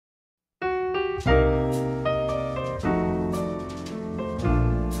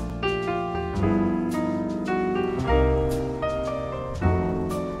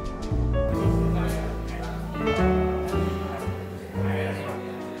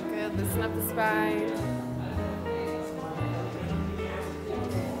loosen up the spine.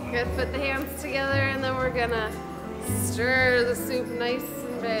 Good, put the hands together and then we're gonna stir the soup nice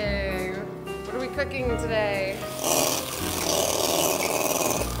and big. What are we cooking today?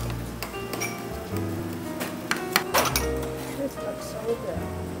 This looks so good.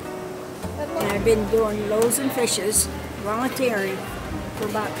 And I've been doing loaves and fishes, volunteering,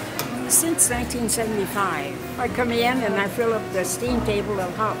 since 1975. I come in and I fill up the steam table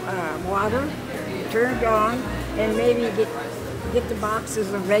of hot water, turn it on, and maybe get the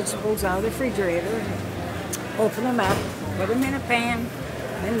boxes of vegetables out of the refrigerator, and open them up, put them in a pan.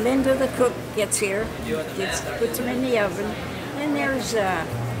 Then Linda, the cook, gets here, puts them in the oven, and there's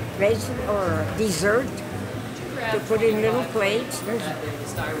vegetable or dessert to put in little plates. There's I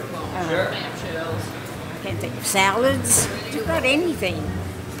can't think of salads, just about anything.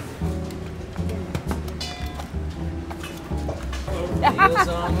 Meals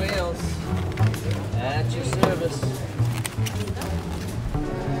on Wheels, at your service.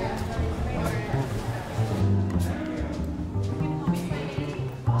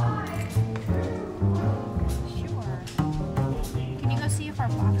 Our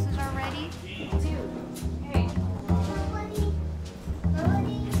boxes are ready. Hey.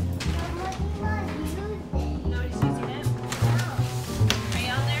 Nobody's using it? Are you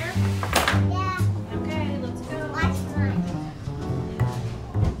on there? Yeah. Okay, let's go. Watch mine.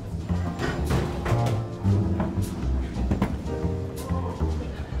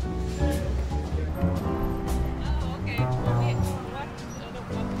 Oh, okay.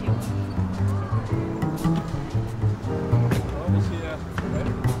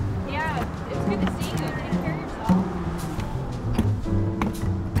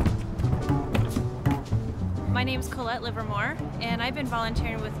 Well, my name's Colette Livermore, and I've been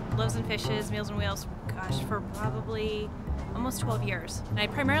volunteering with Loaves and Fishes, Meals on Wheels, gosh, for probably almost 12 years. And I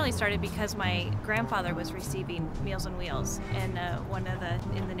primarily started because my grandfather was receiving Meals on Wheels in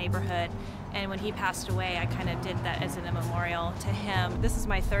in the neighborhood, and when he passed away, I kind of did that as a memorial to him. This is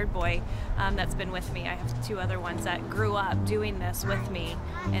my third boy that's been with me. I have two other ones that grew up doing this with me,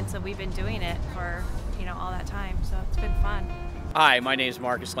 and so we've been doing it for all that time. So it's been fun. Hi, my name is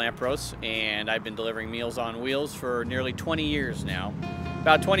Marcus Lampros, and I've been delivering Meals on Wheels for nearly 20 years now.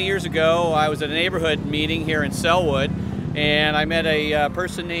 About 20 years ago, I was at a neighborhood meeting here in Selwood, and I met a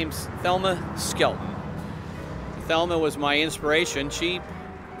person named Thelma Skelton. Thelma was my inspiration. She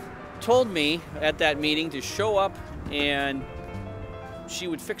told me at that meeting to show up, and she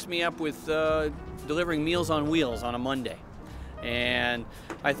would fix me up with delivering Meals on Wheels on a Monday. And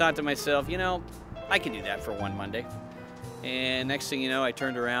I thought to myself, I can do that for one Monday. And next thing you know, I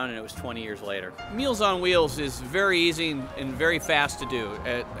turned around and it was 20 years later. Meals on Wheels is very easy and very fast to do.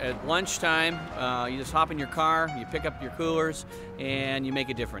 At lunchtime, you just hop in your car, you pick up your coolers, and you make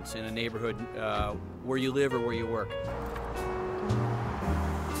a difference in a neighborhood where you live or where you work.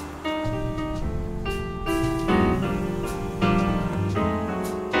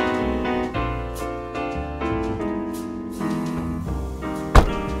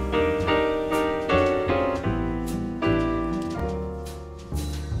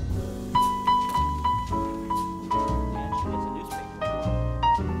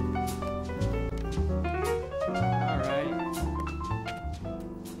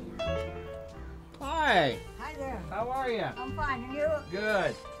 Hi. Hi there. How are you? I'm fine, and you?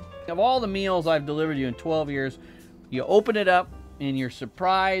 Good. Of all the meals I've delivered you in 12 years, you open it up and you're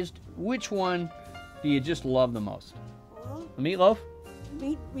surprised. Which one do you just love the most? Well, The meatloaf?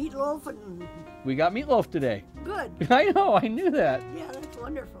 Meatloaf and... We got meatloaf today. Good. I know, I knew that. Yeah, that's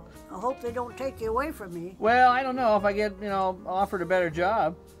wonderful. I hope they don't take you away from me. Well, I don't know if I get, offered a better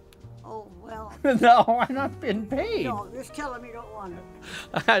job. Oh, well... No, I'm not being paid. No, just tell them you don't want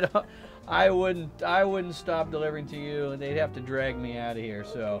it. I wouldn't stop delivering to you, and they'd have to drag me out of here.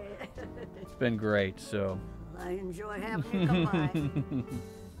 So it's been great. So I enjoy having you come by.